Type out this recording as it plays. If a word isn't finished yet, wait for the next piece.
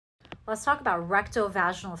Let's talk about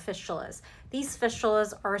rectovaginal fistulas. These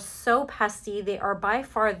fistulas are so pesky. They are by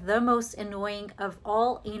far the most annoying of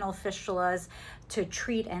all anal fistulas to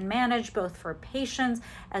treat and manage, both for patients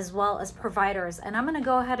as well as providers. And I'm going to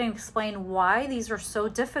go ahead and explain why these are so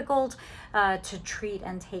difficult to treat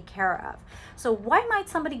and take care of. So why might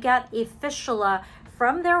somebody get a fistula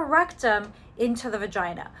from their rectum into the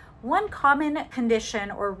vagina? One common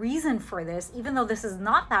condition or reason for this, even though this is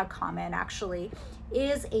not that common actually,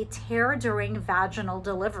 is a tear during vaginal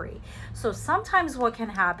delivery. So sometimes what can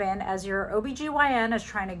happen as your OBGYN is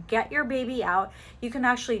trying to get your baby out, you can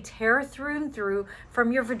actually tear through and through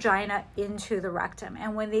from your vagina into the rectum.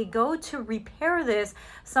 And when they go to repair this,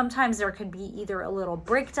 sometimes there could be either a little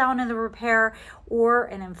breakdown in the repair or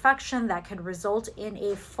an infection that could result in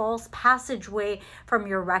a false passageway from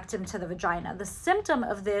your rectum to the vagina. The symptom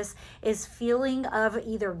of this is feeling of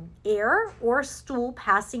either air or stool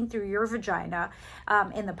passing through your vagina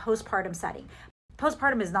in the postpartum setting.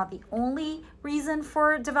 Postpartum is not the only reason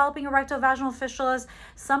for developing rectovaginal fistulas.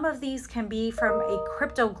 Some of these can be from a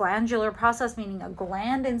cryptoglandular process, meaning a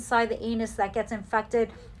gland inside the anus that gets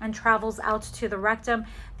infected and travels out to the rectum.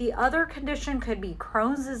 The other condition could be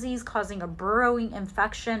Crohn's disease, causing a burrowing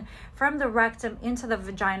infection from the rectum into the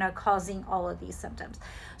vagina, causing all of these symptoms.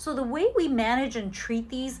 So the way we manage and treat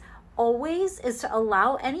these always is to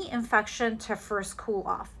allow any infection to first cool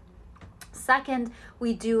off. Second,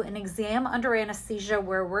 we do an exam under anesthesia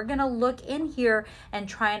where we're going to look in here and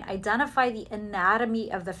try and identify the anatomy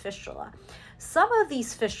of the fistula. Some of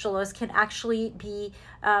these fistulas can actually be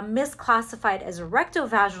misclassified as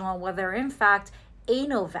rectovaginal, where they're in fact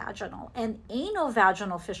anovaginal. And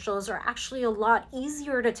anovaginal fistulas are actually a lot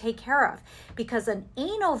easier to take care of because an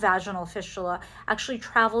anovaginal fistula actually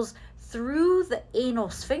travels through the anal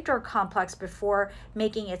sphincter complex before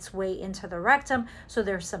making its way into the rectum. So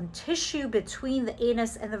there's some tissue between the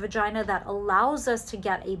anus and the vagina that allows us to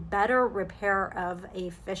get a better repair of a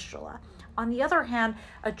fistula. On the other hand,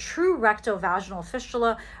 a true rectovaginal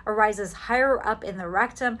fistula arises higher up in the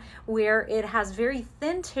rectum, where it has very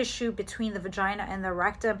thin tissue between the vagina and the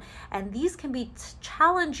rectum, and these can be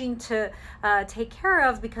challenging to take care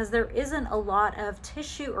of because there isn't a lot of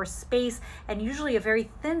tissue or space and usually a very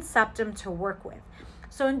thin septum to work with.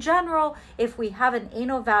 So in general, if we have an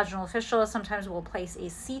anovaginal fistula, sometimes we'll place a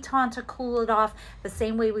ceton to cool it off, the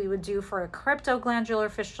same way we would do for a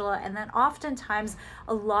cryptoglandular fistula. And then oftentimes,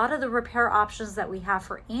 a lot of the repair options that we have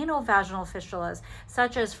for anovaginal fistulas,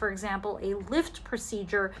 such as, for example, a lift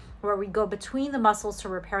procedure where we go between the muscles to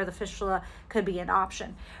repair the fistula, could be an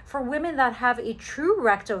option. For women that have a true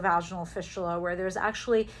rectovaginal fistula, where there's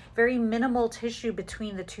actually very minimal tissue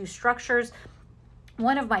between the two structures,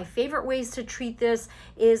 one of my favorite ways to treat this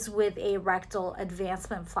is with a rectal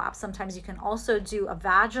advancement flap. Sometimes you can also do a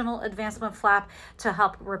vaginal advancement flap to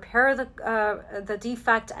help repair the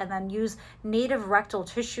defect, and then use native rectal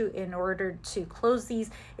tissue in order to close these.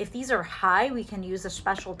 If these are high, we can use a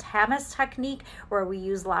special TAMIS technique where we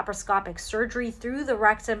use laparoscopic surgery through the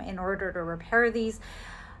rectum in order to repair these.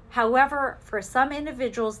 However, for some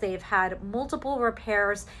individuals, they've had multiple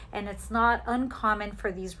repairs, and it's not uncommon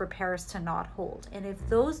for these repairs to not hold. And if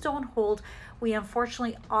those don't hold, we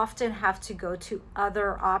unfortunately often have to go to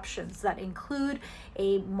other options that include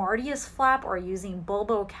a Martius flap or using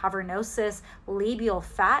bulbocavernosus labial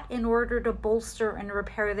fat in order to bolster and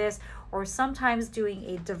repair this, or sometimes doing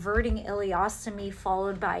a diverting ileostomy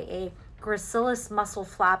followed by a gracilis muscle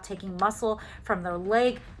flap, taking muscle from their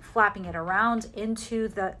leg, flapping it around into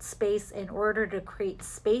the space in order to create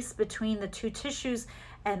space between the two tissues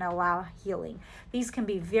and allow healing. These can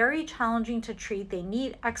be very challenging to treat. They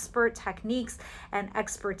need expert techniques and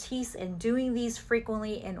expertise in doing these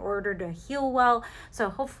frequently in order to heal well. So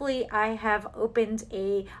hopefully I have opened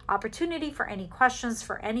an opportunity for any questions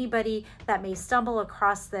for anybody that may stumble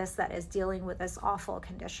across this that is dealing with this awful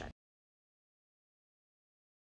condition.